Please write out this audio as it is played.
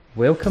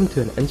Welcome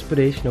to an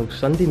inspirational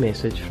Sunday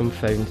message from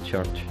Found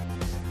Church.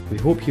 We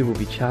hope you will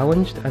be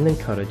challenged and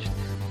encouraged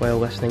while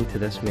listening to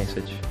this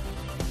message.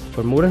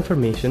 For more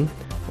information,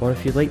 or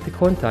if you'd like to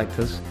contact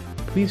us,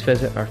 please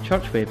visit our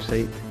church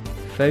website,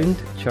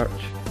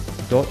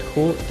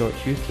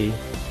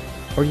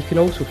 foundchurch.co.uk, or you can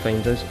also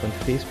find us on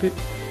Facebook,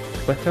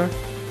 Twitter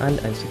and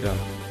Instagram.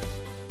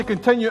 We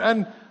continue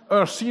in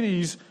our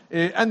series,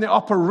 In the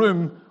Upper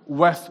Room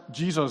with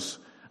Jesus.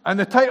 And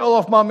the title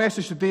of my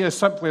message today is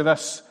simply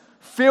this: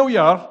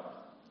 Failure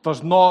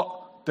does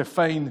not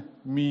define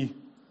me.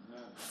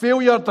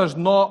 Failure does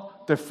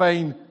not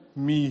define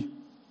me.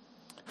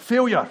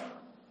 Failure.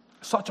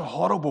 Such a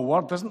horrible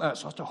word, isn't it?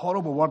 Such a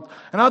horrible word.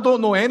 And I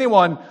don't know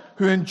anyone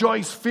who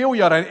enjoys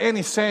failure in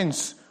any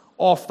sense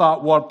of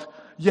that word.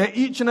 Yet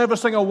each and every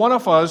single one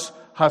of us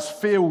has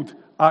failed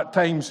at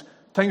times.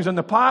 Times in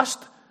the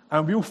past,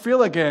 and we'll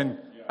fail again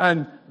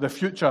in the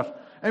future.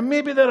 And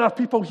maybe there are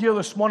people here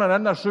this morning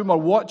in this room or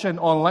watching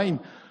online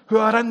who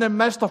are in the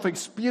midst of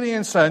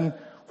experiencing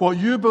what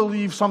you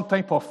believe some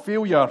type of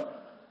failure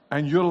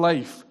in your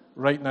life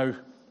right now.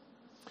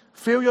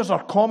 Failures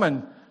are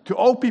common to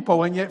all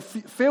people, and yet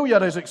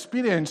failure is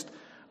experienced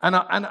in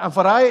a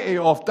variety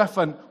of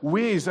different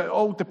ways. It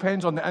all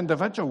depends on the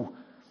individual.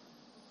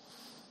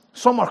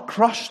 Some are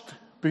crushed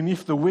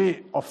beneath the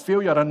weight of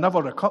failure and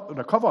never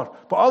recover.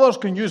 But others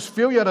can use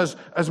failure as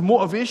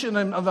motivation,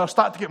 and they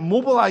start to get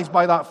mobilized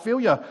by that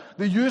failure.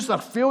 They use their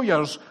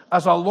failures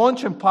as a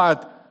launching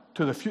pad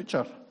to the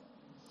future.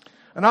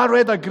 And I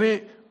read a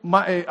great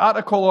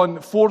article on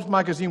Forbes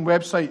magazine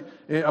website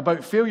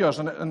about failures,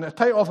 and the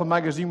title of the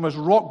magazine was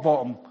Rock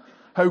Bottom: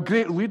 How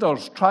Great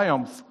Leaders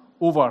Triumph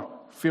Over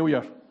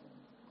Failure.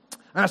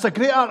 And it's a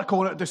great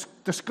article, and it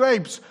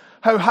describes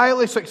how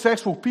highly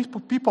successful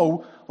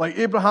people like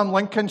Abraham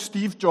Lincoln,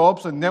 Steve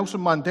Jobs, and Nelson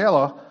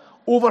Mandela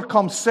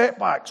overcome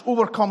setbacks,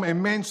 overcome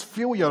immense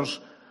failures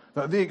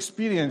that they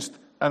experienced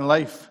in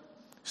life.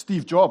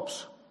 Steve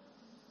Jobs,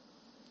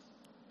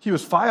 he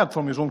was fired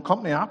from his own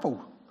company,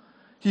 Apple.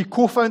 He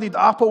co-founded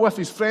Apple with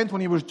his friend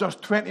when he was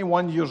just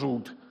 21 years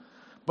old.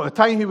 By the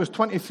time he was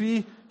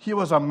 23, he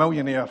was a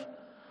millionaire.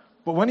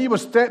 But when he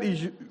was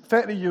 30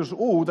 years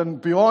old and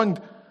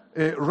beyond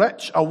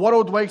rich, a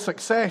worldwide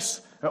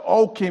success, it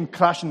all came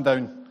crashing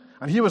down.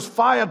 And he was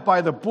fired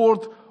by the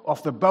board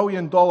of the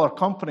billion-dollar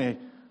company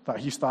that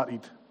he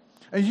started.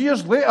 And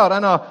years later,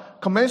 in a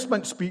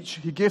commencement speech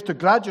he gave to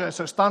graduates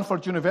at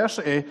Stanford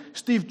University,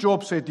 Steve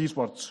Jobs said these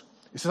words.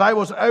 He said, "I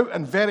was out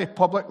and very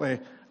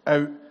publicly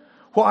out.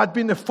 What had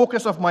been the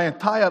focus of my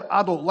entire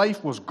adult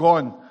life was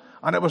gone,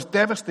 and it was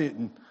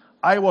devastating.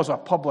 I was a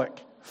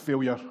public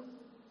failure."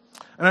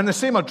 And in the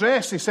same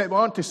address, he went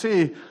on to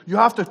say, "You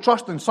have to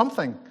trust in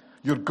something,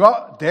 your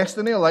gut,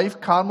 destiny,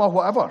 life, karma,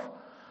 whatever.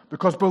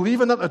 Because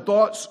believing that the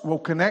dots will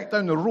connect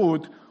down the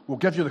road will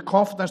give you the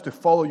confidence to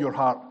follow your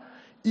heart,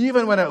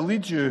 even when it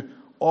leads you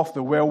off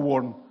the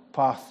well-worn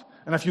path."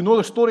 And if you know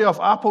the story of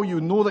Apple, you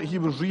know that he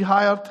was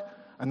rehired,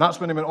 and that's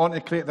when he went on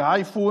to create the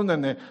iPhone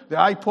and the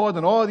iPod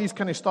and all of these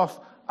kind of stuff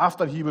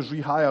after he was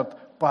rehired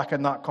back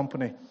in that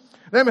company.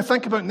 Then we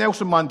think about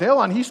Nelson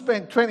Mandela, and he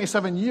spent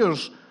 27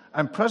 years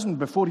in prison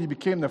before he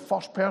became the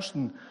first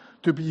person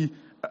to be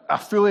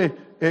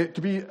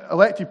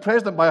elected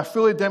president by a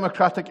fully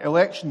democratic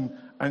election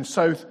in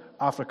South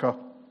Africa.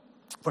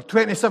 For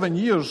 27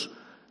 years,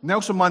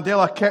 Nelson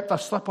Mandela kept a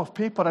slip of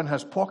paper in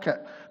his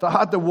pocket that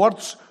had the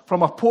words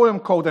from a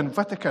poem called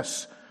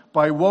Invictus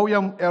by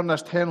William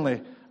Ernest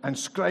Henley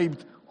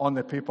inscribed on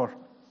the paper.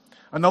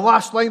 And the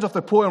last lines of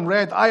the poem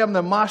read, "I am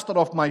the master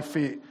of my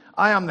fate.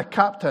 I am the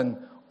captain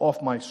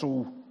of my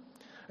soul."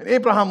 And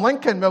Abraham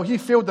Lincoln, well, he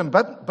failed in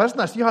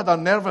business. He had a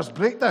nervous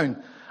breakdown,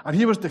 and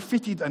he was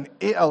defeated in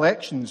 8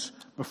 elections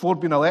before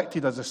being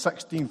elected as the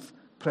 16th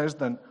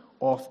president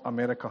of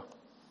America.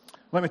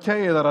 Let me tell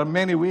you, there are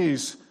many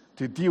ways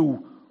to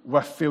deal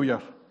with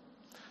failure.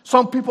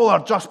 Some people are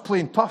just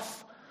plain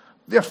tough.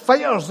 They're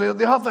fighters.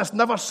 They have this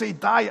never say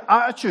die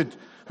attitude,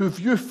 who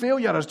view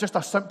failure as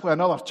just simply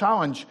another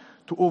challenge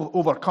to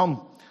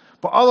overcome.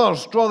 But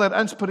others draw their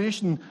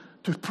inspiration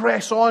to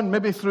press on,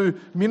 maybe through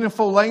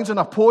meaningful lines in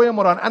a poem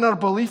or an inner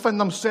belief in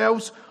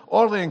themselves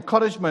or the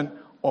encouragement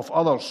of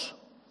others.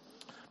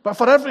 But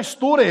for every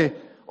story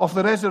of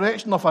the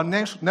resurrection of a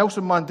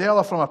Nelson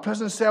Mandela from a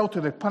prison cell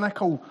to the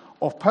pinnacle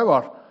of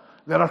power,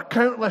 there are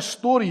countless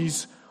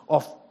stories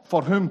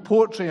for whom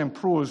poetry and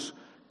prose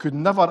could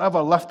never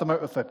ever lift them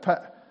out of the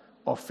pit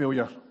of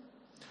failure.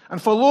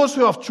 And for those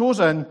who have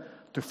chosen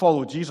to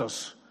follow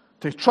Jesus,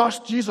 to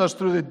trust Jesus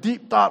through the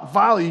deep, dark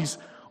valleys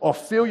of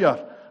failure,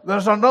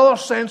 there's another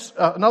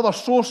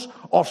source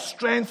of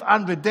strength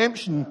and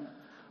redemption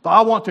that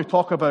I want to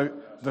talk about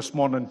this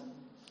morning.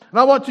 And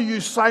I want to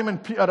use Simon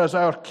Peter as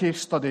our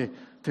case study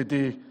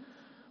today.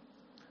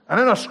 And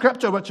in our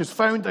scripture, which is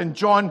found in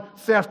John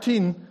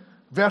 13,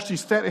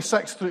 verses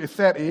 36 through to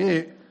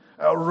 38,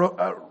 it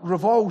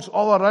revolves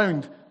all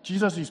around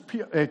Jesus'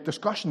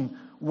 discussion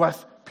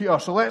with Peter.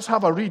 So let's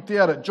have a read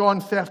there at John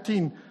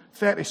 13,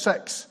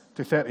 36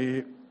 to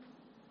 38.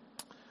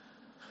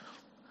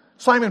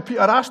 Simon Peter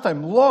asked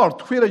him,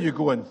 Lord, where are you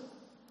going?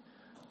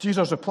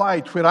 Jesus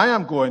replied, where I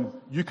am going,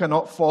 you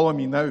cannot follow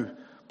me now,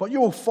 but you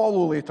will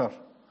follow later.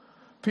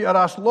 Peter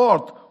asked,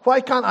 Lord,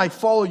 why can't I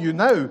follow you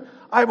now?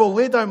 I will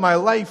lay down my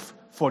life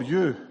for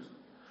you.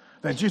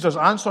 Then Jesus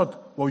answered,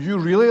 will you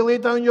really lay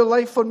down your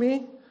life for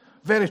me?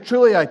 Very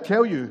truly I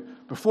tell you,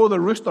 before the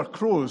rooster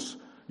crows,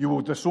 you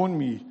will disown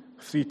me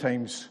 3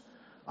 times.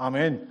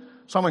 Amen.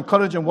 Some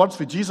encouraging words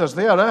for Jesus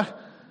there, eh?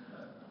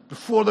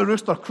 Before the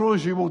rooster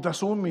crows, you will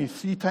disown me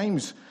 3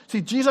 times.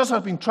 See, Jesus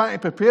has been trying to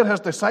prepare his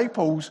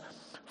disciples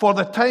for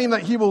the time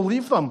that he will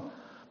leave them.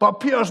 But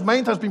Peter's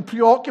mind has been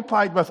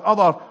preoccupied with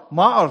other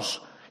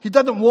matters. He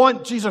didn't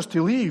want Jesus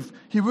to leave.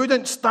 He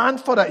wouldn't stand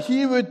for it.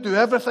 He would do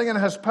everything in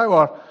his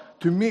power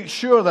to make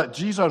sure that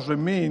Jesus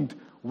remained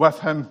with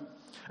him.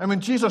 And when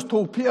Jesus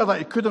told Peter that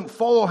he couldn't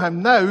follow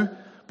him now,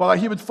 but that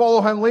he would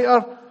follow him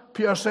later,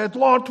 Peter said,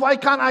 Lord, why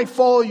can't I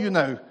follow you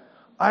now?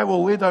 I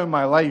will lay down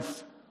my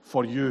life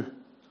for you.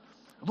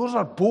 Those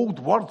are bold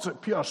words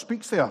that Peter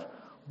speaks there.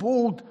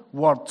 Bold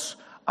words.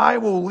 I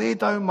will lay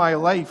down my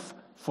life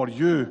for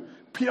you.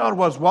 Peter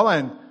was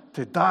willing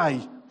to die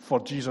for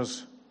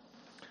Jesus.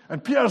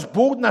 And Peter's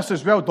boldness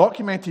is well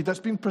documented. It's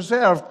been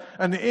preserved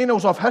in the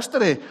annals of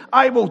history.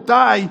 I will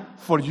die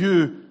for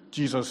you,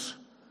 Jesus.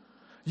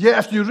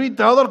 Yet if you read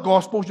the other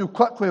Gospels, you'll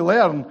quickly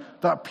learn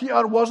that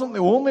Peter wasn't the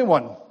only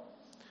one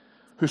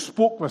who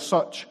spoke with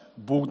such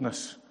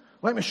boldness.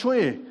 Let me show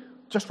you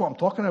just what I'm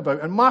talking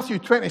about. In Matthew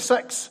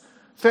 26,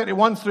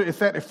 31 through to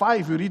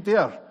 35, we read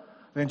there,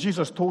 then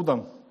Jesus told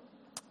them,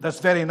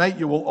 this very night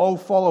you will all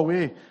fall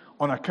away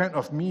on account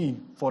of me,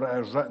 for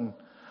it is written,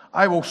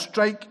 I will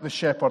strike the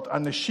shepherd,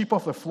 and the sheep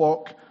of the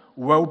flock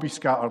will be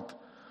scattered.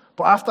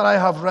 But after I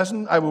have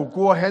risen, I will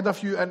go ahead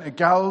of you into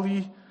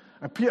Galilee.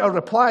 And Peter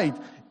replied,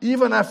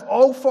 even if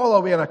all fall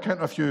away on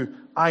account of you,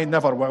 I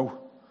never will.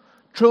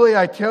 Truly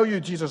I tell you,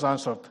 Jesus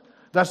answered,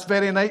 this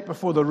very night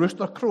before the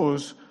rooster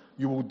crows,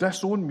 you will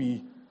disown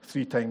me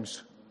 3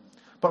 times.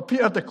 But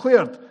Peter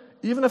declared,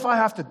 even if I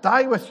have to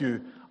die with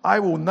you, I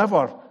will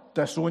never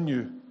disown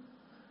you.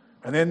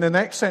 And then the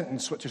next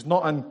sentence, which is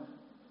not in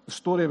the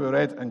story we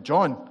read in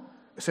John,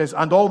 it says,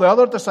 and all the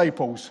other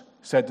disciples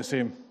said the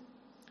same.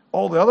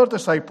 All the other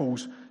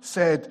disciples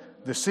said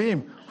the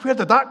same. Where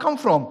did that come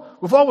from?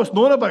 We've always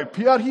known about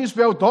Peter. He's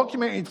well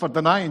documented for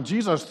denying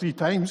Jesus 3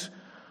 times.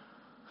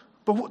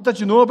 But what did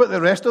you know about the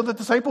rest of the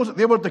disciples?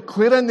 They were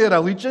declaring their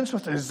allegiance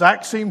with the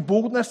exact same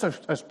boldness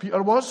as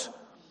Peter was.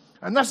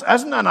 And this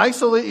isn't an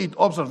isolated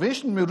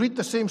observation. We read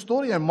the same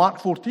story in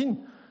Mark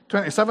 14,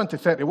 27 to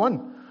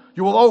 31.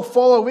 You will all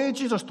fall away,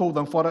 Jesus told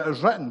them, for it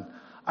is written,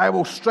 I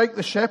will strike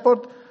the shepherd,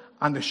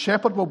 and the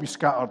shepherd will be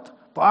scattered.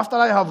 But after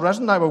I have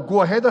risen, I will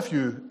go ahead of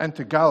you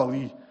into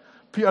Galilee.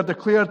 Peter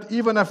declared,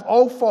 even if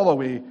all fall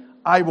away,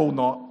 I will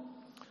not.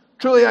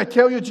 Truly I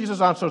tell you, Jesus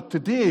answered,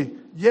 today,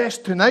 yes,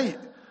 tonight,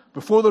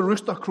 before the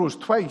rooster crows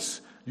twice,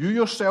 you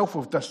yourself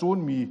will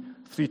disown me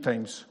 3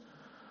 times.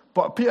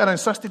 But Peter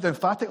insisted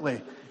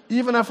emphatically,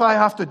 even if I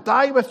have to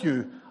die with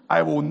you,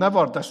 I will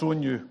never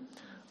disown you.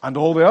 And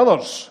all the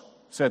others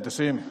said the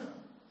same.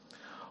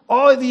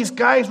 All of these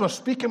guys were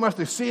speaking with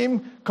the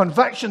same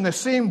conviction, the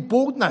same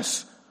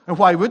boldness. And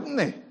why wouldn't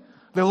they?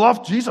 They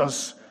loved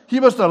Jesus. He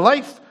was their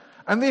life.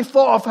 And they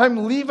thought of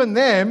him leaving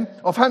them,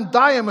 of him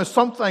dying, as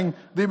something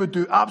they would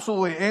do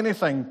absolutely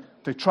anything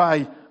to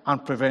try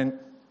and prevent.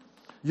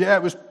 Yeah,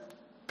 it was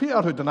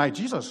Peter who denied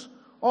Jesus.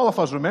 All of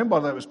us remember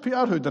that it was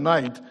Peter who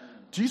denied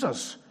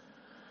Jesus.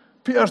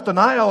 Peter's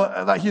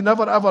denial that he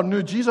never ever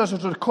knew Jesus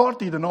is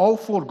recorded in all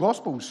 4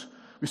 Gospels.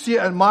 We see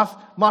it in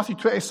Matthew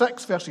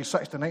 26, verses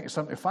 69 to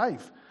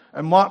 75.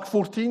 In Mark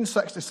 14,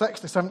 66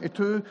 to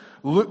 72.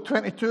 Luke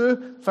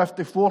 22,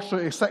 54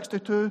 through to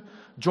 62.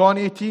 John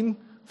 18,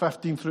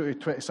 15 through to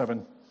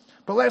 27.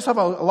 But let's have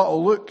a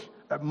little look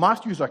at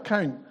Matthew's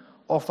account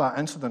of that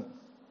incident.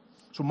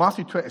 So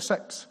Matthew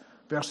 26,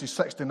 verses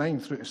 69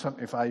 through to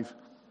 75.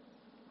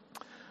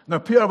 Now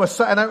Peter was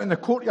sitting out in the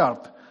courtyard,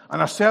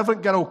 and a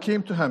servant girl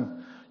came to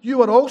him. You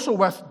were also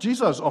with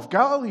Jesus of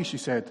Galilee, she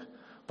said.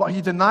 But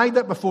he denied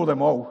it before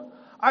them all.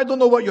 I don't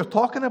know what you're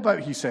talking about,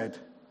 he said.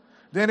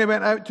 Then he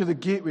went out to the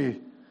gateway,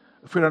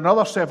 where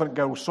another servant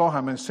girl saw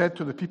him and said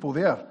to the people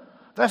there,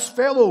 this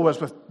fellow was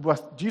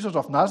with Jesus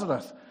of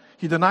Nazareth.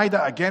 He denied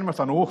it again with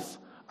an oath.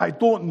 I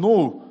don't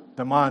know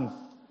the man.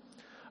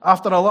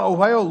 After a little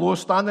while,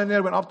 those standing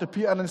there went up to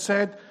Peter and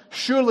said,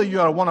 surely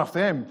you are one of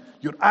them.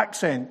 Your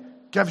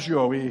accent gives you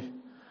away.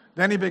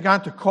 Then he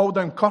began to call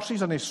down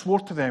curses and he swore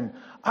to them,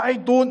 I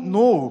don't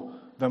know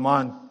the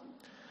man.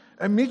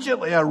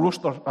 Immediately a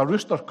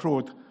rooster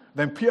crowed.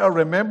 Then Peter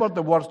remembered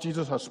the words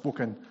Jesus had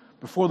spoken.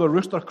 Before the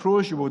rooster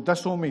crows, you will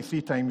disown me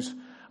 3 times.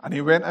 And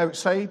he went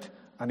outside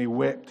and he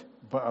wept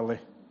bitterly.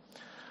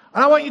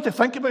 And I want you to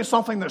think about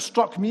something that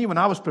struck me when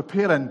I was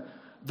preparing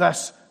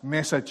this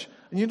message.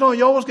 And you know,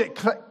 you always get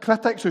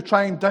critics who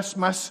try and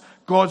dismiss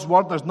God's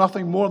word as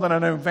nothing more than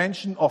an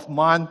invention of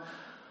man.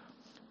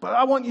 But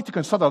I want you to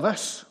consider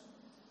this.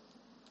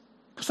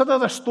 Consider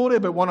the story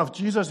about one of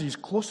Jesus'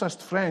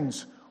 closest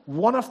friends,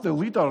 one of the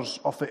leaders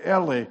of the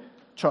early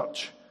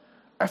church.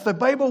 If the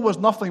Bible was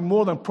nothing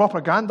more than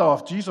propaganda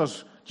of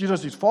Jesus'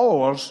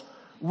 followers,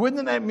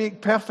 wouldn't it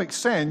make perfect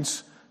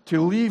sense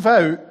to leave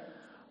out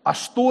a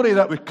story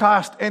that would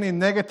cast any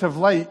negative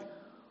light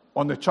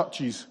on the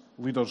church's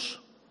leaders?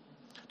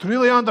 To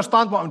really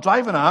understand what I'm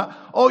driving at,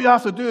 all you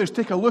have to do is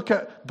take a look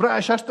at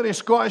British history,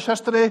 Scottish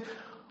history,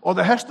 or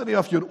the history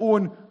of your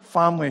own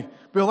family.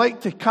 We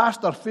like to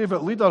cast our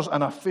favourite leaders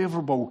in a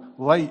favourable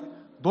light,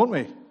 don't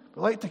we?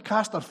 We like to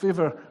cast our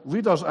favourite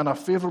leaders in a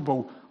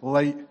favourable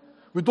light.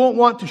 We don't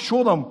want to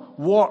show them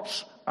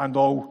warts and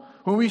all.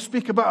 When we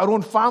speak about our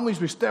own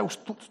families, we tell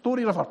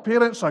stories of our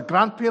parents, our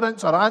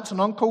grandparents, our aunts and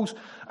uncles,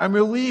 and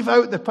we leave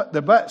out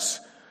the bits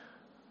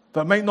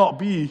that might not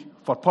be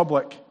for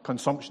public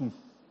consumption.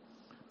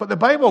 But the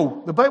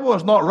Bible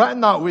is not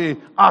written that way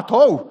at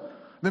all.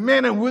 The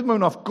men and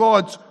women of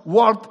God's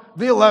word,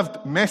 they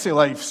lived messy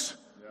lives.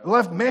 They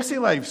lived messy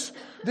lives.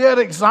 They are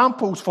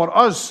examples for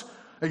us,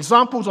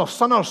 examples of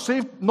sinners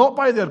saved not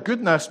by their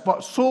goodness,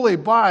 but solely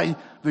by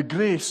the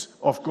grace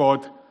of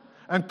God.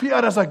 And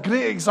Peter is a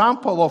great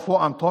example of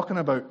what I'm talking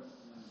about.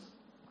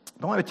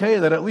 I want to tell you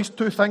there are at least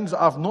two things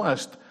that I've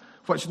noticed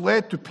which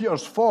led to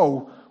Peter's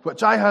fall,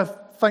 which I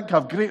think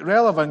have great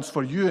relevance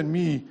for you and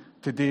me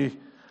today.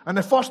 And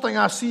the first thing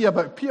I see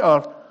about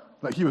Peter,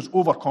 that he was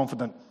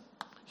overconfident.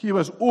 He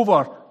was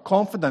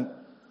overconfident.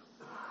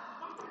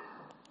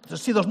 You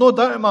see, there's no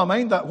doubt in my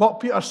mind that what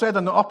Peter said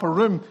in the upper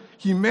room,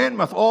 he meant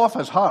with all of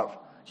his heart.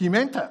 He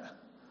meant it.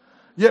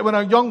 Yet when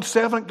a young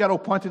servant girl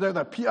pointed out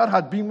that Peter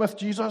had been with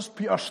Jesus,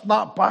 Peter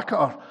snapped back at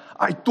her.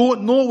 I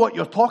don't know what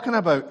you're talking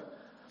about.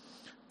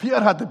 Peter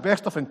had the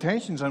best of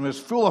intentions and was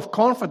full of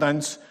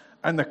confidence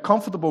in the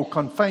comfortable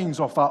confines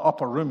of that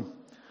upper room.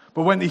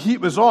 But when the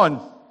heat was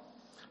on,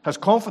 his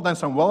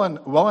confidence and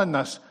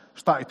willingness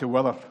started to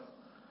wither.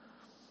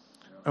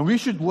 And we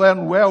should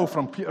learn well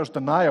from Peter's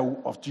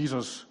denial of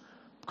Jesus,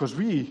 because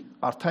we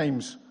are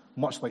times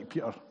much like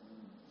Peter.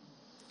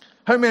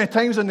 How many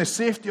times in the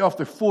safety of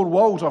the four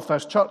walls of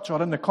this church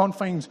or in the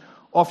confines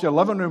of your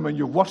living room when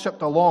you've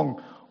worshipped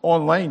along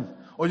online,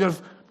 or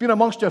you've been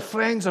amongst your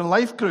friends and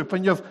life group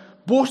and you've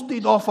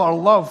boasted of our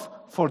love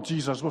for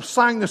Jesus. We've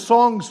sang the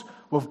songs,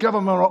 we've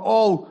given our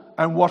all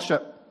in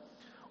worship,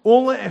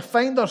 only to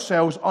find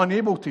ourselves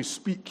unable to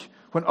speak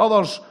when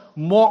others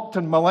mocked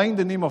and maligned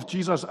the name of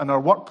Jesus in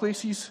our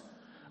workplaces,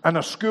 in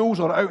our schools,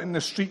 or out in the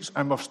streets,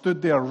 and we've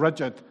stood there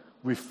rigid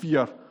with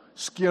fear,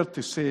 scared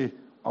to say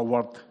a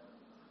word.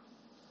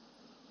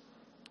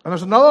 And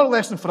there's another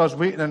lesson for us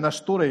waiting in this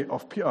story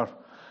of Peter.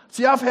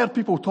 See, I've heard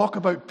people talk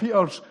about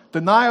Peter's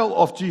denial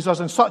of Jesus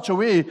in such a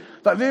way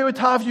that they would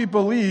have you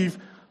believe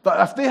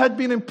that if they had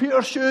been in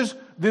Peter's shoes,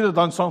 they'd have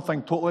done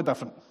something totally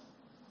different.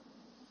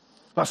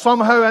 That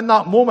somehow in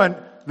that moment,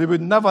 they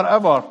would never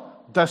ever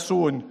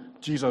disown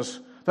Jesus.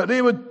 That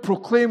they would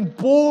proclaim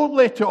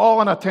boldly to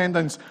all in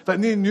attendance that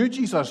they knew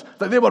Jesus,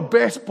 that they were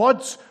best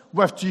buds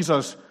with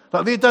Jesus,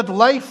 that they did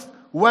life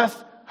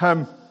with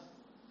him.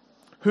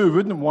 Who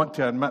wouldn't want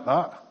to admit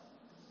that?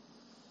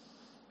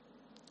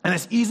 And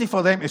it's easy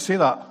for them to say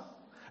that.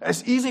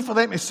 It's easy for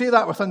them to say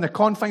that within the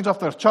confines of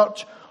their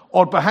church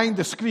or behind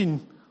the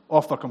screen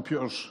of their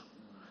computers.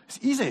 It's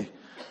easy.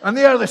 And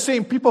they are the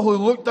same people who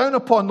look down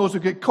upon those who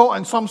get caught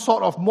in some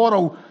sort of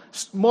moral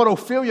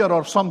failure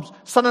or some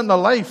sin in their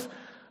life,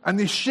 and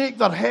they shake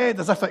their head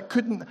as if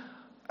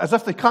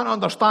they can't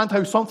understand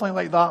how something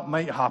like that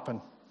might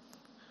happen.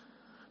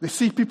 They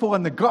see people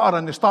in the gutter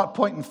and they start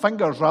pointing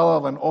fingers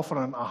rather than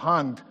offering a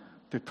hand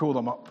to pull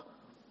them up.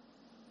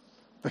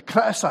 They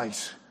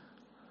criticize.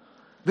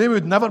 They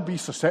would never be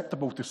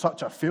susceptible to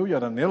such a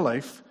failure in their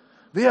life.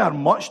 They are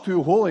much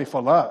too holy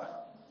for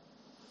that.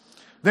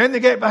 Then they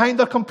get behind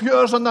their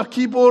computers and their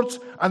keyboards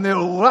and they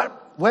let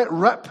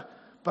rip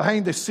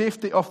behind the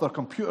safety of their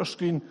computer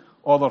screen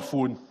or their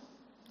phone.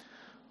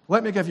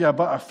 Let me give you a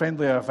bit of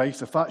friendly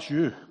advice. If that's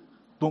you,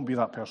 don't be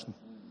that person.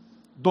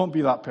 Don't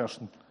be that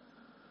person.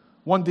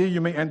 One day you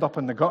might end up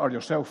in the gutter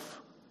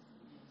yourself.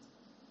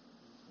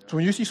 So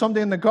when you see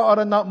somebody in the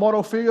gutter in that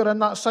moral failure, in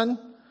that sin,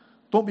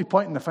 don't be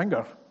pointing the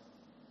finger.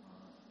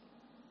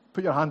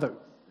 Put your hand out.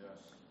 Yes.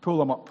 Pull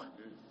them up.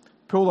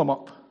 Pull them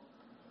up.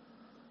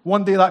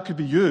 One day that could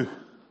be you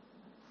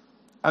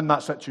in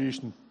that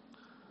situation.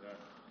 Yeah.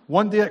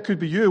 One day it could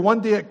be you. One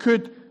day it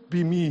could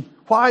be me.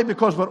 Why?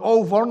 Because we're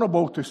all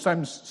vulnerable to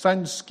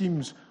sin's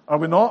schemes, are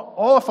we not?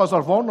 All of us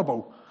are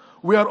vulnerable.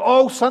 We are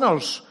all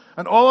sinners,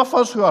 and all of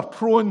us who are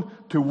prone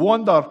to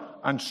wander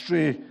and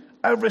stray.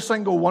 Every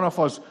single one of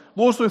us.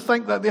 Those who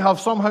think that they have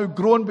somehow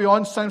grown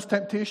beyond sin's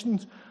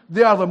temptations,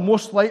 they are the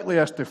most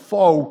likeliest to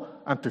fall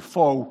and to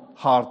fall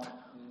hard.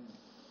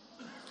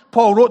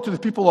 Paul wrote to the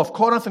people of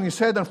Corinth, and he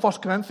said in 1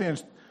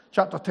 Corinthians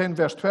chapter 10,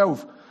 verse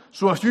 12,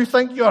 so if you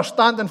think you are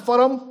standing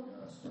firm,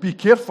 be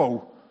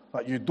careful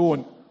that you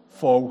don't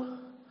fall.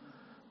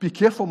 Be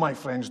careful, my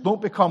friends.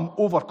 Don't become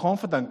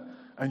overconfident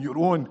in your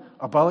own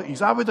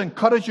abilities. I would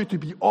encourage you to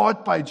be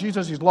awed by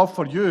Jesus' love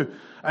for you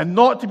and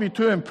not to be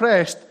too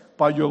impressed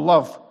by your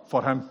love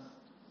for him.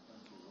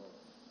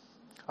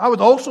 I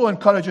would also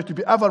encourage you to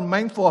be ever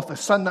mindful of the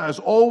sin that is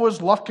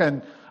always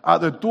lurking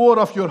at the door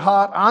of your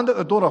heart and at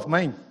the door of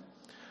mine.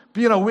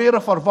 Being aware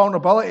of our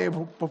vulnerability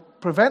will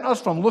prevent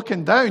us from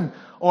looking down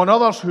on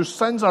others whose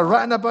sins are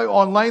written about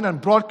online and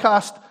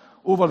broadcast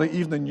over the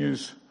evening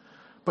news.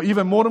 But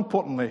even more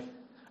importantly,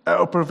 it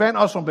will prevent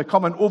us from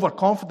becoming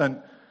overconfident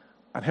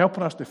and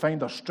helping us to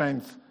find our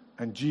strength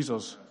in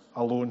Jesus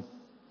alone.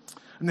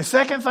 And the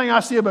second thing I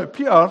see about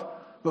Peter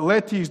that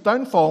led to his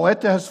downfall,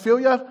 led to his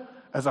failure,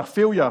 is a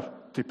failure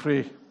to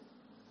pray.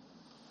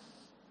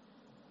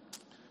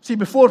 See,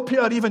 before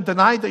Peter even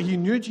denied that he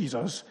knew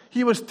Jesus,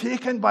 he was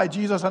taken by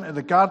Jesus into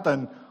the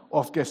Garden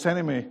of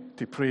Gethsemane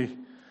to pray.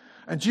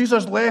 And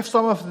Jesus left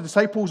some of the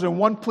disciples in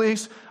one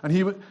place, and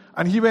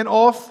he went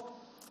off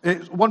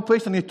one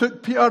place, and he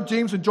took Peter,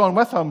 James, and John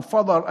with him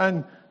further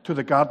into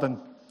the garden.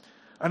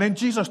 And then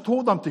Jesus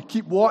told them to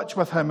keep watch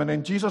with him, and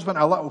then Jesus went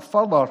a little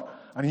further,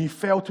 and he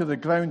fell to the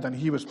ground, and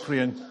he was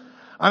praying.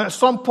 And at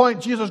some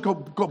point, Jesus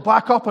got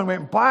back up and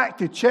went back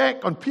to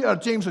check on Peter,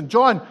 James, and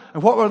John.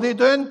 And what were they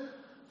doing?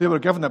 They were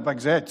giving it big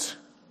Zeds.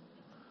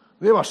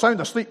 They were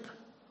sound asleep.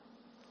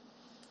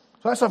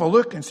 So let's have a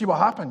look and see what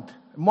happened.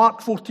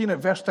 Mark 14 at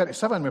verse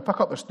 37, we pick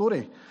up the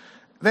story.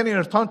 Then he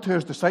returned to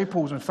his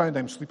disciples and found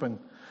them sleeping.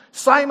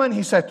 Simon,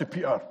 he said to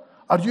Peter,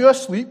 are you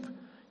asleep?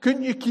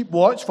 Couldn't you keep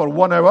watch for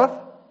 1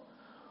 hour?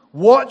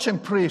 Watch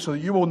and pray so that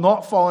you will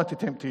not fall into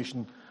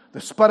temptation.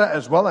 The spirit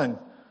is willing,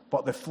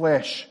 but the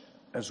flesh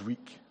is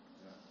weak.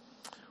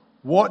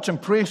 Watch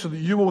and pray so that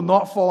you will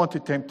not fall into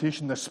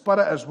temptation. The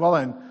spirit is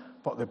willing,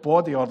 but the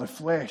body or the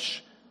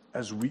flesh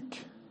is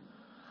weak.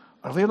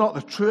 Are they not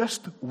the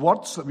truest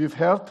words that we've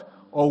heard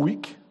all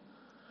week?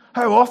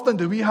 How often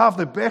do we have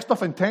the best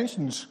of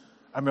intentions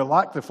and we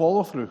lack the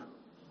follow-through?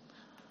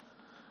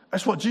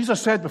 It's what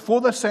Jesus said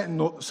before this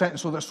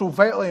sentence, so that's so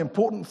vitally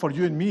important for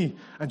you and me.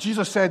 And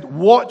Jesus said,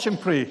 watch and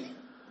pray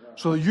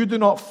so that you do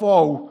not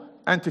fall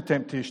into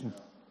temptation.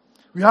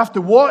 We have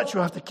to watch,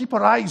 we have to keep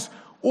our eyes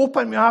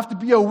open, we have to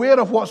be aware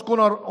of what's going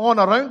on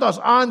around us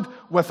and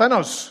within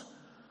us.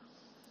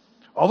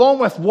 Along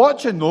with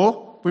watching,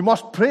 though, we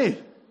must pray.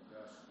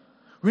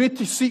 We need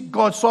to seek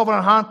God's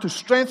sovereign hand to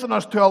strengthen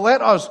us, to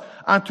alert us,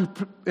 and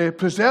to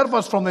preserve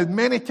us from the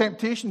many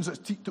temptations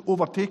that seek to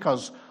overtake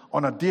us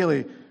on a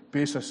daily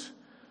basis.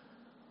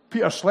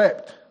 Peter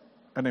slept,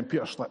 and then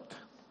Peter slipped.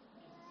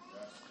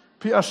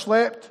 Peter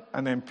slept,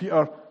 and then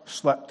Peter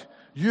slipped.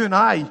 You and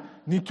I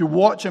need to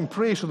watch and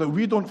pray so that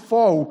we don't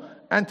fall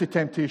into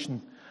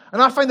temptation.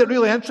 And I find it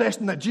really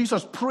interesting that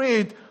Jesus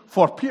prayed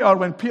for Peter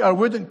when Peter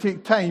wouldn't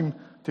take time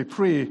to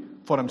pray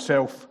for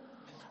himself.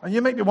 And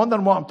you might be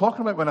wondering what I'm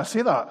talking about when I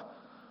say that.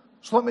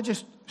 So let me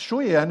just show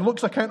you. In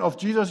Luke's account of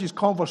Jesus'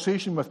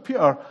 conversation with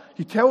Peter,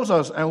 he tells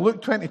us in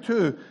Luke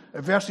 22,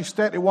 verses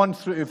 31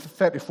 through to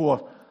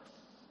 34,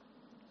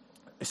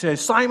 it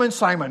says, Simon,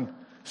 Simon,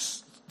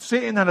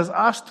 Satan has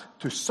asked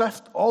to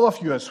sift all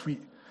of you as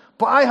wheat.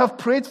 But I have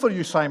prayed for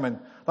you, Simon,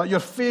 that your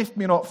faith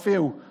may not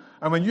fail.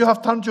 And when you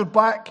have turned your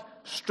back,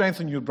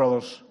 strengthen your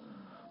brothers.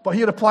 But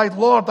he replied,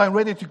 Lord, I am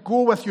ready to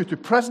go with you to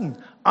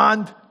prison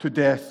and to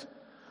death.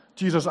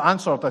 Jesus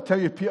answered, I tell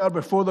you, Peter,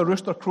 before the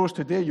rooster crows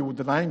today, you will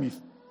deny me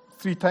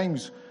 3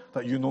 times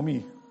that you know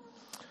me.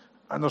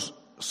 And there's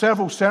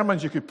several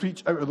sermons you could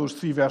preach out of those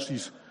 3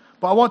 verses.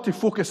 But I want to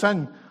focus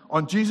in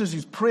on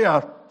Jesus'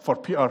 prayer for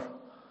Peter.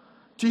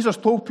 Jesus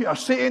told Peter,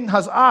 Satan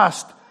has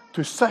asked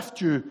to sift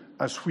you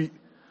as wheat.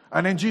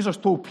 And then Jesus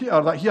told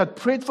Peter that he had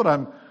prayed for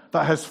him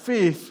that his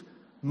faith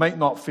might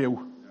not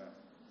fail.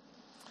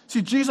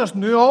 See, Jesus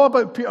knew all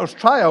about Peter's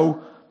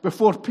trial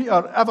before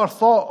Peter ever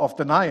thought of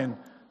denying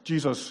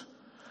Jesus.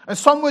 And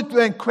some would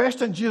then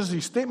question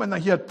Jesus' statement that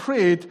he had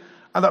prayed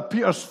and that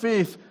Peter's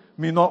faith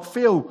may not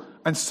fail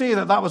and say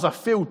that that was a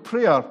failed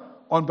prayer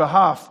on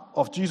behalf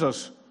of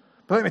Jesus.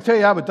 But let me tell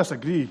you, I would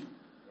disagree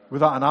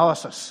with that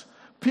analysis.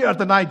 Peter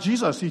denied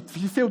Jesus. He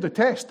failed the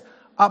test.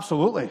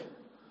 Absolutely.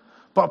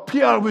 But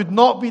Peter would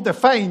not be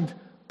defined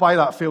by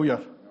that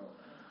failure.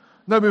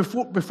 Now,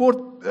 before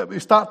we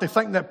start to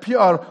think that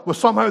Peter was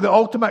somehow the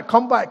ultimate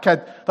comeback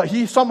kid, that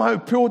he somehow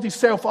pulled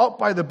himself up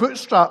by the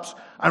bootstraps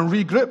and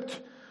regrouped,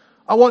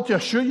 I want to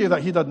assure you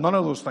that he did none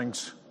of those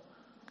things.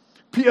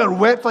 Peter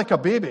wept like a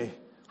baby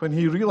when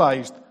he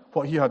realized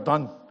what he had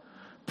done.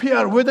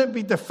 Peter wouldn't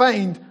be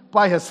defined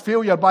by his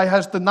failure, by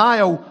his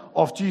denial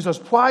of Jesus.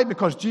 Why?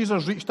 Because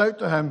Jesus reached out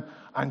to him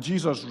and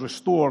Jesus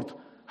restored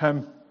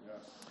him.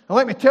 And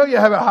let me tell you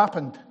how it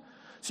happened.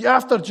 See,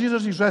 after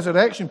Jesus'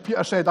 resurrection,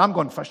 Peter said, I'm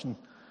going fishing.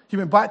 He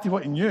went back to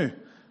what he knew.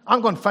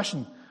 I'm going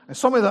fishing. And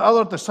some of the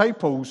other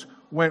disciples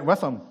went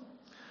with him.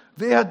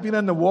 They had been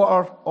in the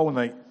water all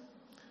night,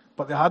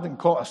 but they hadn't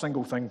caught a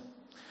single thing.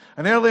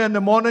 And early in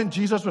the morning,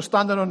 Jesus was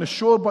standing on the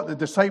shore, but the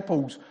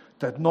disciples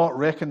did not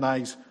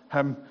recognize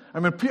him.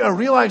 And when Peter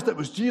realized it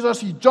was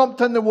Jesus, he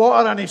jumped in the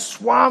water and he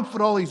swam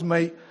for all his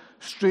might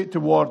straight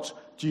towards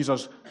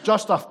Jesus.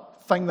 Just a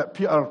thing that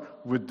Peter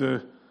would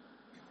do.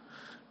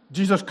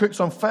 Jesus cooked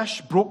some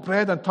fish, broke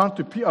bread, and turned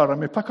to Peter. And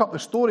we pick up the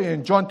story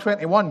in John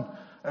 21,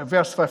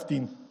 verse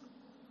 15.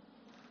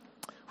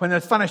 When they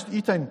had finished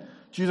eating,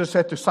 Jesus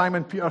said to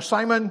Simon Peter,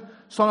 Simon,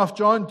 son of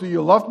John, do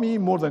you love me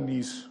more than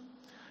these?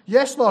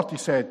 Yes, Lord, he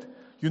said.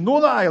 You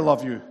know that I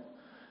love you.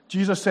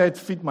 Jesus said,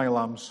 feed my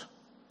lambs.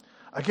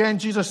 Again,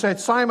 Jesus said,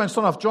 Simon,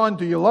 son of John,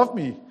 do you love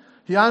me?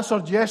 He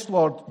answered, yes,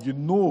 Lord, you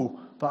know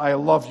that I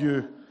love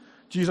you.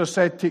 Jesus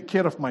said, take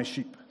care of my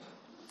sheep.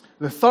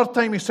 The third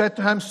time he said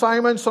to him,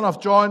 Simon, son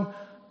of John,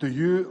 do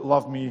you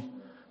love me?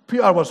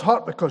 Peter was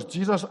hurt because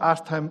Jesus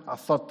asked him a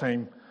third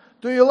time,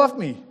 do you love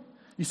me?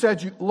 He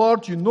said,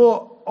 Lord, you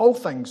know all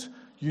things.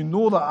 You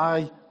know that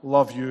I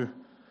love you.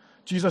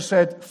 Jesus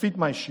said, feed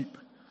my sheep.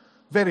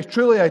 Very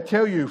truly, I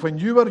tell you, when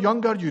you were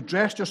younger, you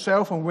dressed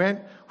yourself and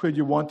went where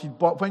you wanted.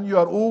 But when you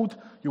are old,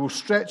 you will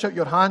stretch out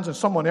your hands and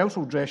someone else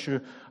will dress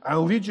you and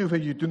lead you where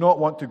you do not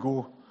want to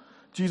go.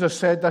 Jesus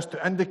said this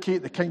to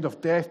indicate the kind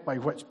of death by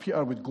which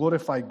Peter would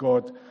glorify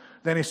God.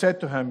 Then he said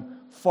to him,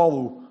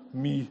 follow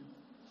me.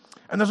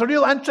 And there's a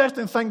real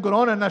interesting thing going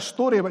on in this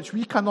story which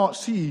we cannot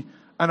see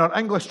in our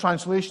English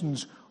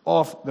translations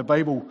of the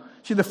Bible.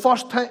 See, the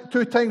first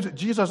two times that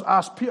Jesus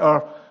asked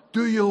Peter,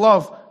 do you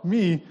love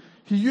me?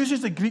 He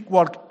uses the Greek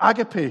word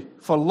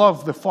agape for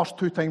love the first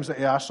two times that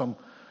he asks him.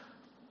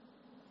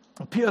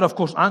 And Peter, of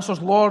course,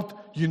 answers, Lord,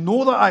 you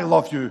know that I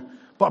love you.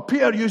 But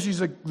Peter uses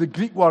the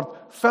Greek word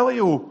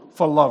phileo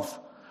for love.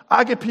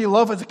 Agape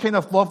love is the kind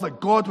of love that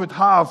God would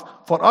have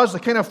for us, the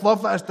kind of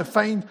love that is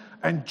defined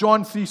in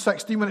John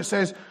 3:16 when it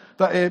says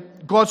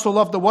that God so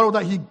loved the world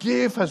that he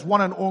gave his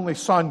one and only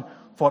Son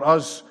for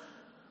us.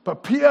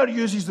 But Peter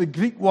uses the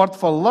Greek word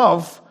for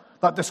love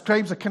that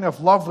describes the kind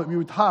of love that we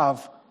would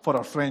have for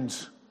our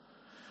friends.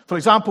 For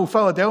example,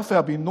 Philadelphia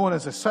had been known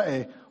as the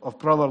city of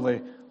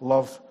brotherly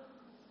love.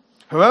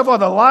 However,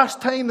 the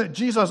last time that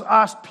Jesus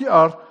asked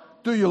Peter,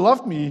 do you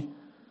love me?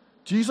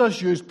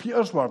 Jesus used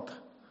Peter's word,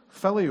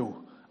 phileo,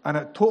 and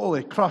it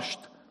totally crushed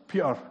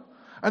Peter.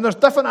 And there's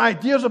different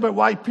ideas about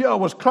why Peter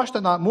was crushed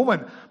in that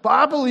moment, but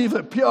I believe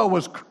that Peter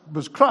was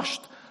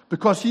crushed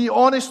because he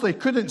honestly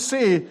couldn't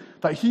say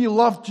that he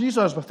loved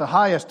Jesus with the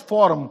highest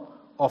form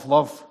of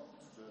love.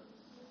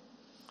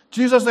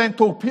 Jesus then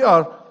told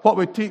Peter what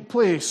would take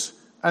place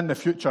in the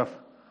future.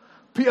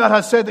 Peter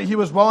had said that he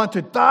was willing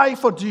to die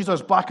for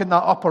Jesus back in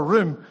that upper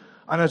room,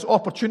 and his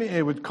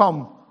opportunity would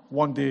come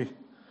one day.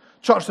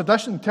 Church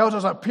tradition tells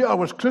us that Peter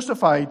was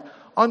crucified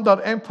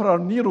under Emperor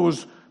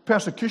Nero's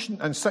persecution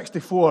in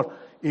 64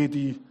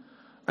 AD.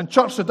 And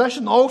church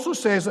tradition also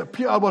says that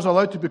Peter was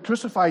allowed to be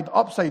crucified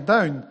upside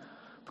down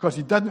because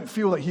he didn't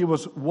feel that he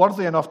was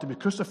worthy enough to be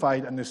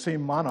crucified in the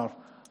same manner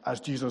as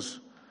Jesus.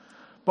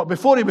 But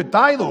before he would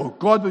die, though,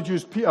 God would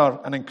use Peter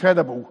in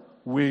incredible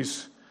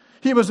ways.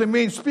 He was the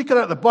main speaker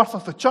at the birth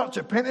of the church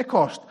at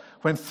Pentecost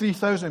when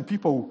 3,000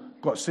 people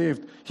got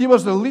saved. He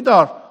was the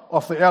leader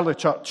of the early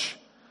church.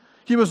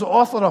 He was the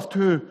author of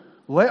 2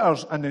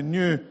 letters in the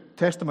New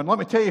Testament. Let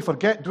me tell you,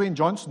 forget Dwayne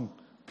Johnson.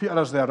 Peter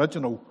is the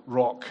original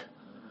rock.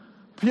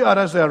 Peter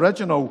is the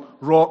original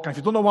rock. And if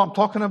you don't know what I'm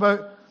talking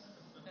about,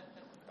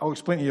 I'll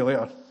explain to you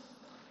later.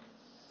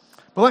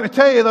 But let me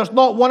tell you, there's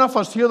not one of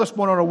us here this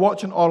morning or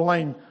watching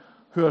online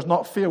who has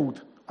not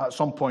failed at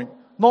some point.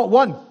 Not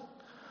one.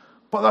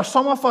 But there's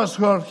some of us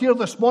who are here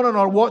this morning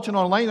or watching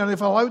online and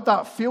they've allowed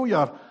that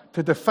failure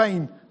to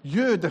define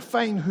you,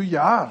 define who you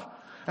are.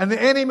 And the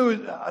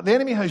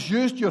enemy has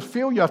used your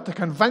failure to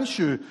convince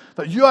you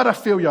that you are a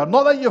failure.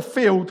 Not that you've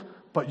failed,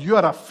 but you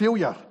are a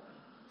failure.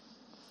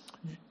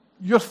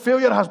 Your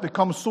failure has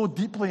become so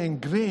deeply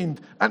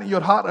ingrained into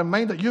your heart and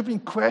mind that you've been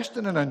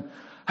questioning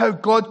how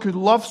God could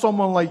love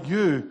someone like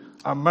you,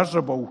 a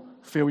miserable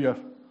failure.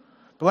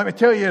 But let me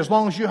tell you, as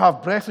long as you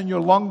have breath in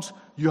your lungs,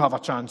 you have a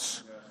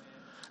chance.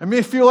 It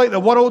may feel like the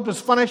world was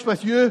finished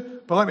with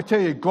you, but let me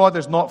tell you, God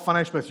is not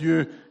finished with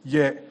you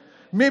yet.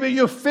 Maybe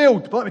you've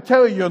failed, but let me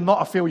tell you, you're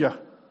not a failure.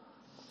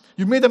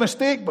 You made a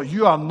mistake, but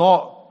you are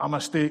not a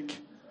mistake.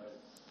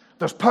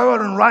 There's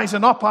power in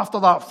rising up after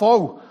that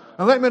fall.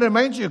 And let me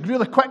remind you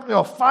really quickly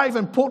of 5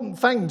 important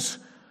things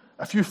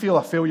if you feel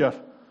a failure.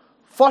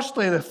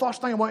 Firstly, the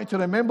first thing I want you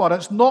to remember,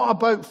 it's not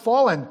about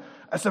falling,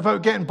 it's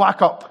about getting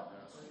back up.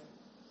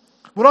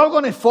 We're all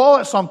going to fall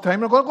at some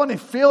time, we're all going to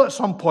fail at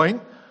some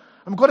point.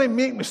 I'm going to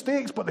make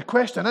mistakes, but the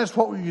question is,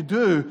 what will you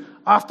do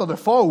after the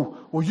fall?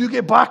 Will you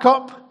get back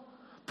up?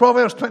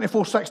 Proverbs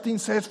 24:16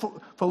 says,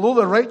 for though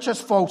the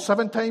righteous fall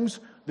 7 times,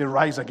 they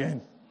rise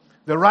again.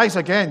 They rise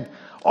again.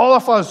 All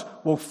of us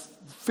will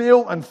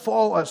fail and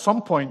fall at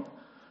some point.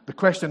 The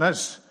question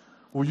is,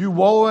 will you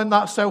wallow in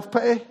that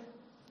self-pity,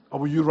 or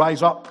will you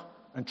rise up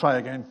and try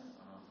again?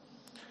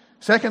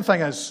 Second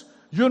thing is,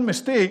 your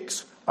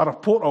mistakes are a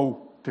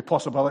portal to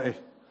possibility.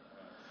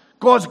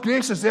 God's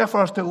grace is there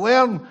for us to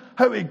learn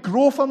how to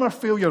grow from our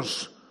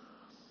failures.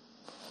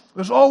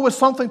 There's always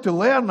something to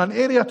learn, an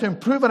area to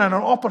improve in, and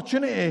an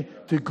opportunity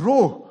to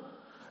grow.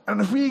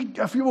 And if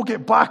we will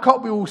get back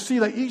up, we will see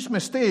that each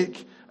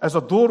mistake is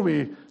a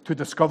doorway to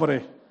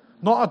discovery.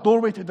 Not a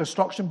doorway to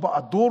destruction, but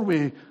a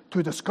doorway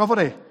to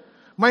discovery.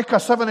 Micah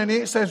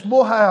 7:8 says,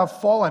 Lo, I have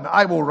fallen,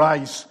 I will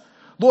rise.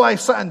 Though I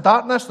sit in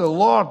darkness, the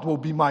Lord will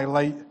be my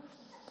light.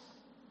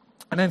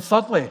 And then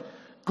thirdly,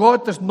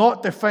 God does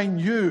not define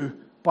you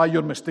by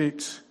your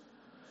mistakes.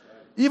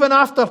 Even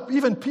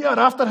Peter,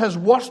 after his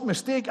worst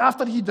mistake,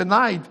 after he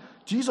denied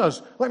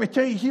Jesus, let me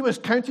tell you, he was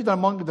counted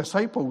among the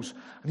disciples,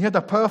 and he had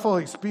a powerful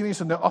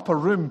experience in the upper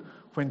room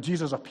when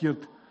Jesus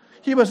appeared.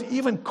 He was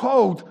even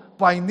called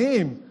by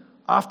name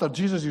after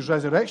Jesus'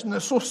 resurrection.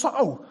 It's so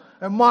subtle.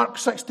 In Mark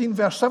 16,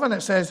 verse 7,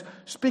 it says,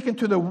 speaking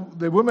to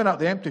the woman at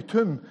the empty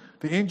tomb,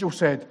 the angel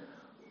said,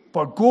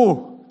 but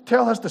go,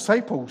 tell his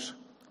disciples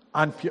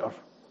and Peter.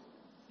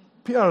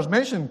 Peter is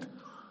mentioned.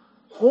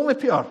 Only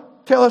Peter.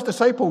 Tell his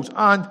disciples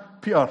and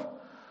Peter.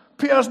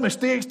 Peter's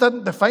mistakes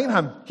didn't define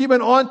him. He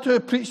went on to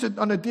preach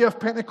on the day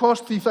of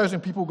Pentecost. 3,000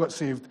 people got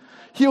saved.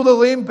 Healed a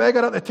lame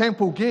beggar at the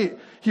temple gate.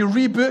 He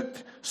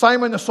rebuked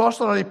Simon the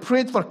sorcerer. He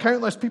prayed for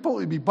countless people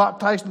to be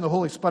baptized in the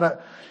Holy Spirit.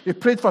 He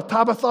prayed for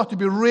Tabitha to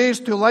be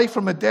raised to life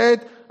from the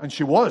dead, and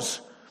she was.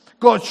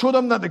 God showed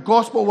him that the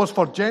gospel was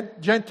for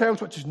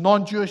Gentiles, which is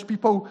non-Jewish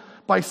people,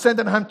 by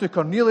sending him to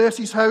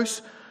Cornelius'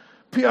 house.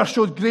 Peter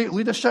showed great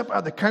leadership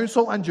at the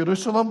council in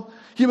Jerusalem.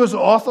 He was the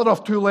author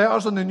of 2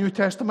 letters in the New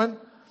Testament.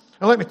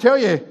 And let me tell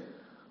you,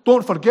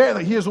 don't forget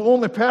that he is the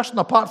only person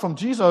apart from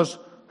Jesus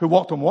who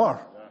walked on water.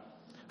 Yeah.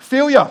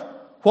 Failure.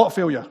 What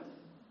failure?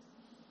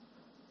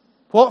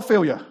 What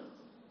failure?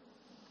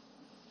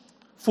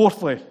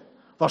 Fourthly,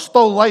 there's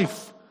still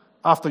life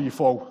after you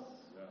fall.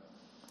 Yeah.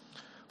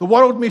 The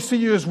world may see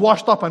you as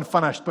washed up and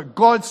finished, but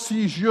God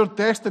sees your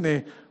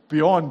destiny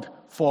beyond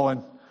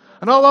falling.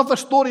 And I love the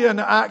story in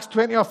Acts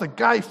 20 of the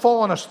guy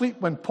falling asleep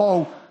when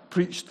Paul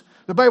preached.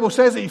 The Bible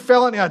says that he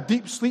fell into a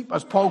deep sleep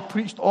as Paul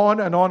preached on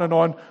and on and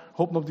on.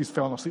 Hope nobody's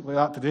fallen asleep like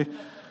that today.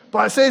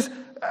 But it says,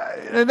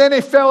 and then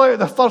he fell out of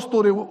the third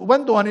story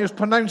window and he was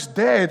pronounced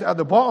dead at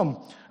the bottom.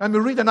 And we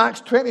read in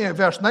Acts 20 at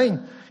verse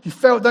 9, he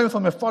fell down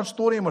from the third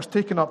story and was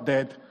taken up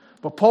dead.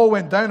 But Paul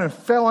went down and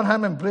fell on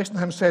him, embracing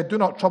him, said, do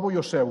not trouble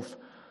yourself,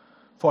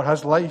 for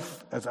his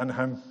life is in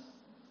him.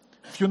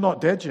 If you're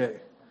not dead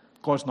yet,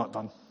 God's not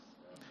done.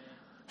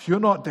 If you're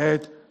not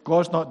dead,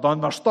 God's not done.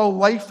 There's still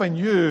life in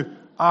you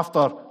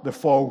after the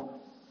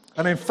fall.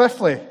 And then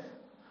fifthly,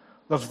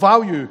 there's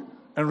value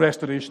in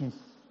restoration.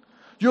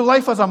 Your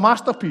life is a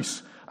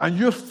masterpiece, and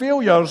your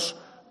failures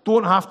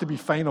don't have to be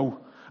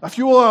final. If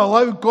you will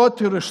allow God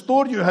to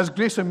restore you, his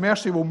grace and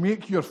mercy will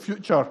make your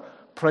future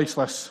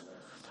priceless.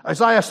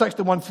 Isaiah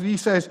 61:3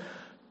 says,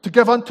 to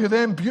give unto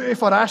them beauty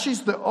for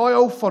ashes, the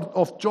oil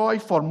of joy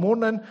for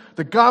mourning,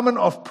 the garment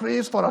of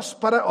praise for a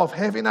spirit of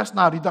heaviness.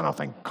 Now I read that and I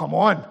think, come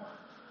on.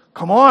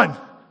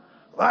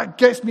 That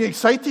gets me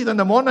excited in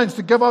the mornings,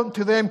 to give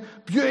unto them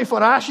beauty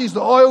for ashes,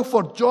 the oil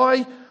for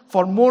joy,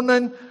 for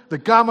mourning, the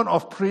garment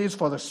of praise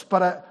for the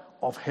spirit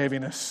of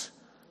heaviness.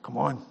 Come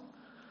on.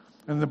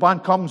 And the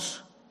band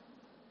comes,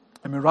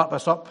 and we wrap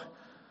this up.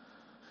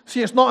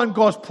 See, it's not in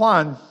God's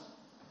plan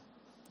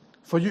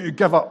for you to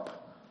give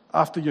up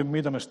after you've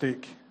made a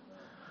mistake.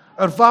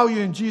 Our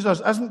value in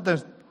Jesus isn't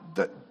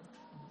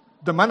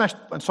diminished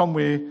in some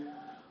way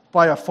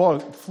by our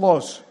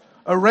flaws.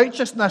 Our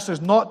righteousness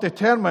is not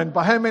determined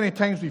by how many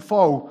times we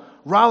fall,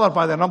 rather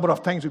by the number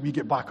of times that we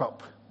get back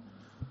up.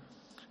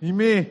 You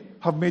may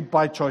have made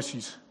bad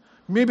choices.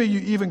 Maybe you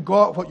even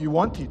got what you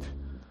wanted,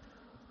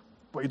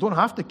 but you don't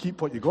have to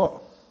keep what you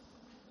got.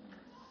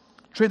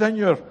 Trade in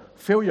your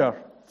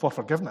failure for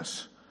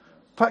forgiveness.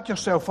 Pick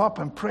yourself up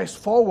and press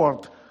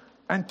forward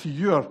into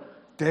your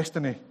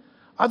destiny.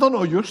 I don't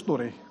know your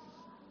story,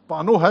 but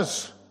I know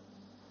his.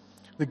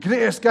 The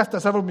greatest gift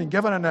that's ever been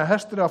given in the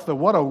history of the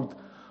world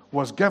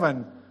was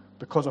given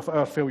because of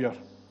our failure.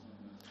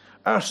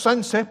 Our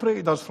sin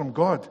separated us from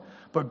God,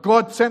 but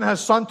God sent his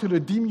Son to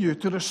redeem you,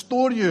 to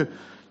restore you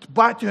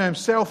back to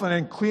himself, and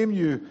then claim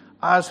you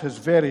as his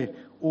very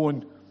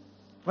own.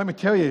 Let me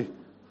tell you,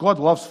 God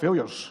loves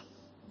failures.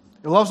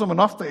 He loves them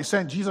enough that he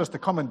sent Jesus to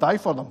come and die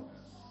for them.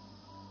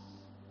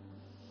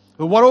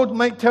 The world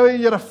might tell you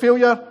you're a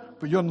failure,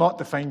 but you're not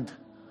defined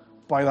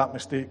by that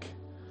mistake.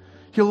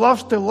 He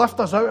loves to lift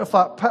us out of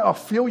that pit of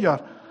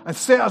failure and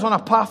set us on a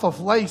path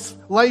of life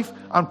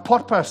and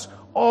purpose,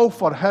 all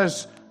for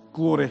his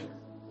glory.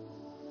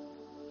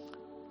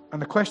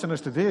 And the question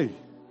is today,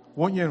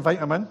 won't you invite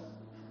him in?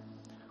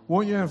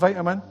 Won't you invite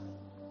him in?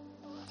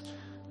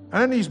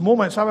 And in these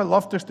moments, I would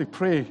love just to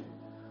pray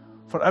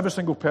for every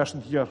single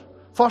person here.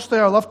 Firstly,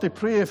 I love to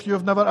pray if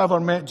you've never ever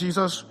met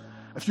Jesus,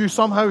 if you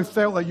somehow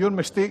felt that your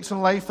mistakes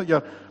in life, that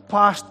your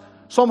past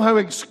somehow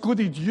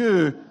excluded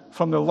you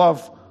from the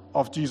love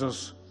of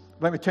Jesus.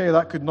 Let me tell you,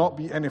 that could not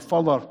be any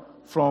further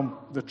from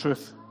the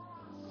truth.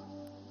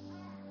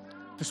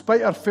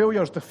 Despite our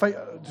failures,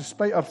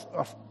 despite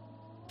our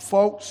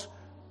faults,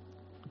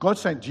 God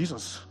sent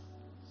Jesus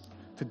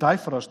to die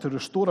for us, to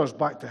restore us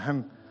back to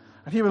him.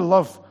 And he would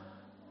love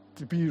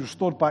to be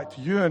restored back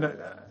to you. And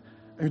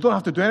you don't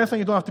have to do anything.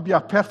 You don't have to be a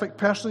perfect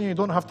person. You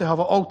don't have to have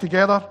it all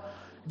together.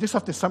 You just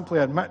have to simply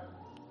admit,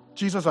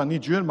 Jesus, I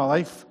need you in my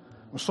life.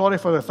 I'm sorry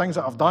for the things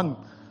that I've done.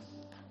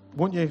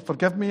 Won't you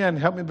forgive me and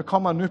help me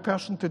become a new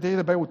person today?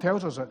 The Bible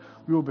tells us that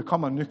we will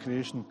become a new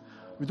creation.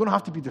 We don't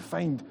have to be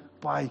defined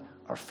by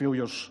our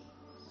failures.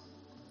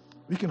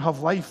 We can have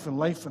life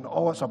in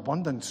all its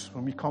abundance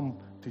when we come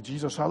to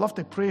Jesus. So I'd love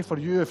to pray for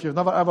you if you've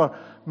never ever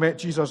met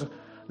Jesus.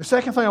 The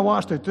second thing I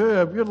want us to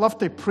do, we'd love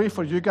to pray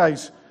for you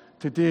guys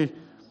today.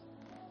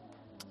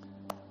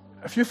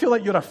 If you feel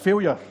like you're a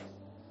failure,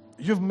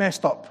 you've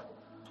messed up,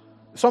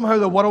 somehow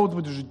the world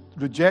would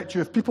reject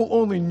you, if people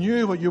only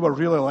knew what you were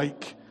really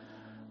like,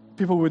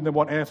 people wouldn't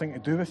want anything to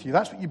do with you.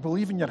 That's what you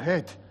believe in your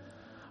head.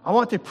 I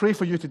want to pray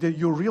for you today that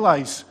you'll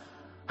realize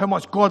how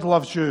much God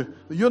loves you,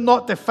 that you're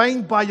not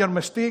defined by your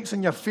mistakes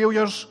and your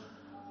failures.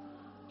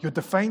 You're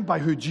defined by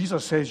who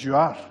Jesus says you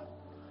are.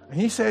 And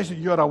he says that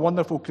you're a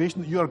wonderful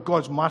creation, that you are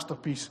God's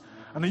masterpiece,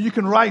 and that you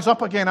can rise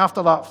up again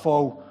after that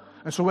fall.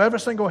 And so every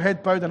single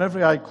head bowed and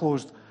every eye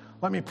closed,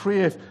 let me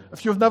pray.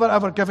 If you've never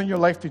ever given your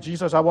life to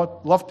Jesus, I would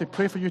love to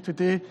pray for you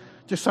today.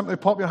 Just simply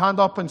pop your hand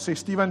up and say,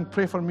 Stephen,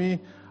 pray for me.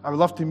 I would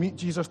love to meet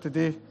Jesus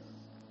today.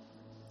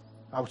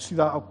 I'll see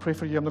that. I'll pray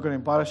for you. I'm not going to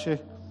embarrass you.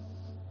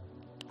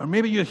 Or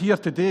maybe you're here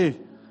today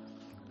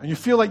and you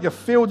feel like you've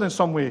failed in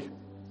some way.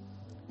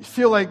 You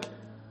feel like,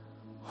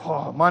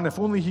 oh man, if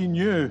only he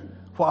knew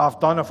what I've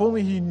done. If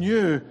only he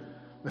knew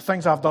the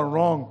things I've done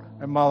wrong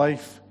in my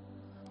life.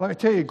 Let me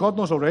tell you, God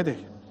knows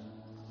already.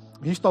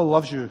 He still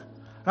loves you.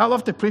 And I'd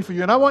love to pray for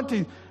you. And I want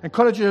to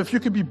encourage you, if you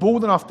could be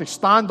bold enough to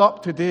stand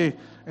up today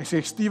and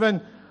say,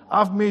 Stephen,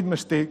 I've made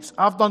mistakes.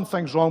 I've done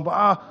things wrong, but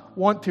I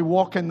want to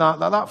walk in that.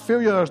 That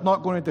failure is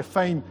not going to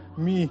define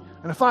me.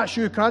 And if that's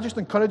you, can I just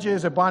encourage you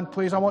as the band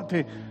plays? I want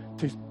to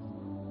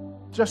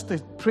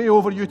pray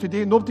over you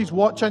today. Nobody's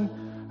watching.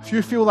 If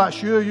you feel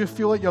that's you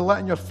feel like you're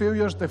letting your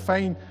failures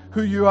define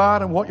who you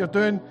are and what you're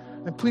doing,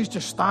 then please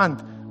just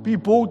stand. Be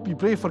bold, be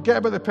brave. Forget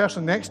about the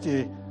person next to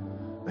you.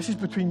 This is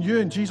between you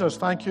and Jesus.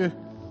 Thank you.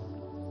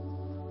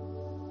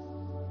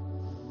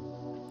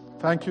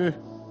 Thank you.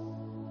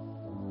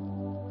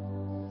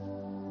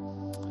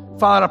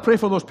 Father, I pray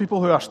for those people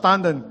who are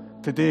standing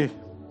today.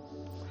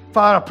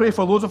 Father, I pray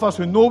for those of us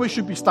who know we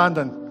should be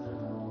standing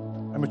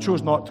and we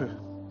chose not to.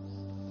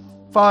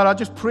 Father, I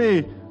just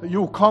pray that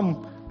you'll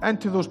come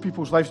into those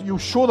people's lives. You'll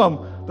show them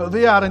that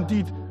they are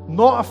indeed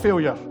not a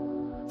failure.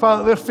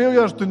 Father, their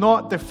failures do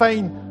not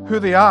define who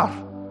they are.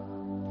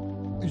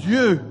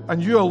 You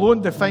and you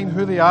alone define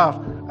who they are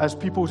as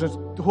people. As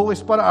the Holy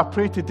Spirit, I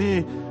pray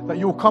today that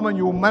you'll come and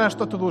you'll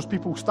minister to those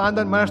people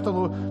standing, minister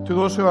to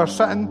those who are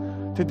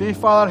sitting today.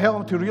 Father, help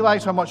them to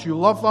realize how much you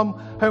love them,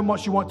 how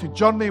much you want to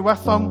journey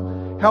with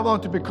them. Help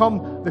them to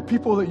become the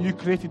people that you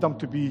created them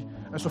to be.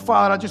 And so,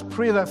 Father, I just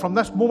pray that from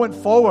this moment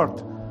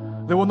forward,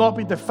 they will not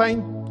be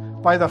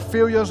defined by their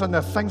failures and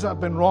the things that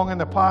have been wrong in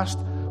the past,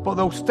 but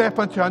they'll step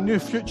into a new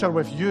future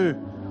with you,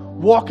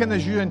 walking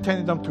as you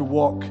intended them to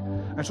walk.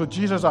 And so,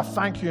 Jesus, I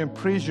thank you and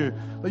praise you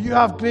that you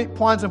have great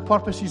plans and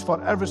purposes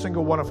for every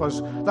single one of us,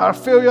 that our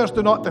failures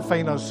do not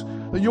define us,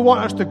 that you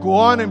want us to go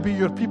on and be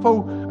your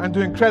people and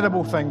do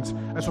incredible things.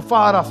 And so,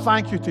 Father, I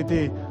thank you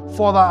today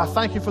for that. I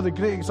thank you for the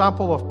great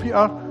example of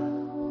Peter.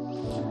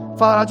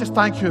 Father, I just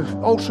thank you.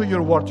 Also,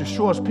 your word just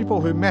show us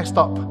people who messed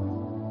up,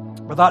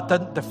 but that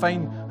didn't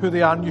define who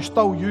they are, and you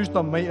still used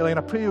them mightily. And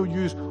I pray you'll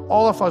use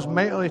all of us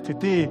mightily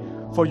today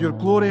for your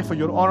glory, for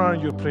your honor,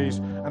 and your praise.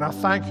 And I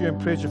thank you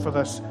and praise you for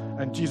this.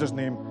 In Jesus'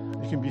 name,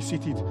 you can be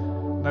seated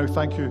now.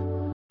 Thank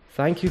you.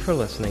 Thank you for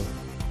listening.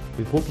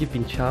 We hope you've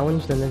been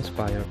challenged and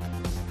inspired.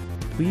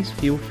 Please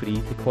feel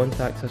free to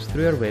contact us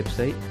through our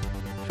website,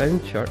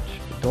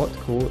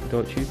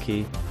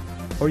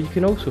 foundchurch.co.uk, or you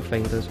can also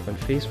find us on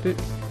Facebook,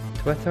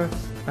 Twitter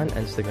and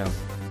Instagram.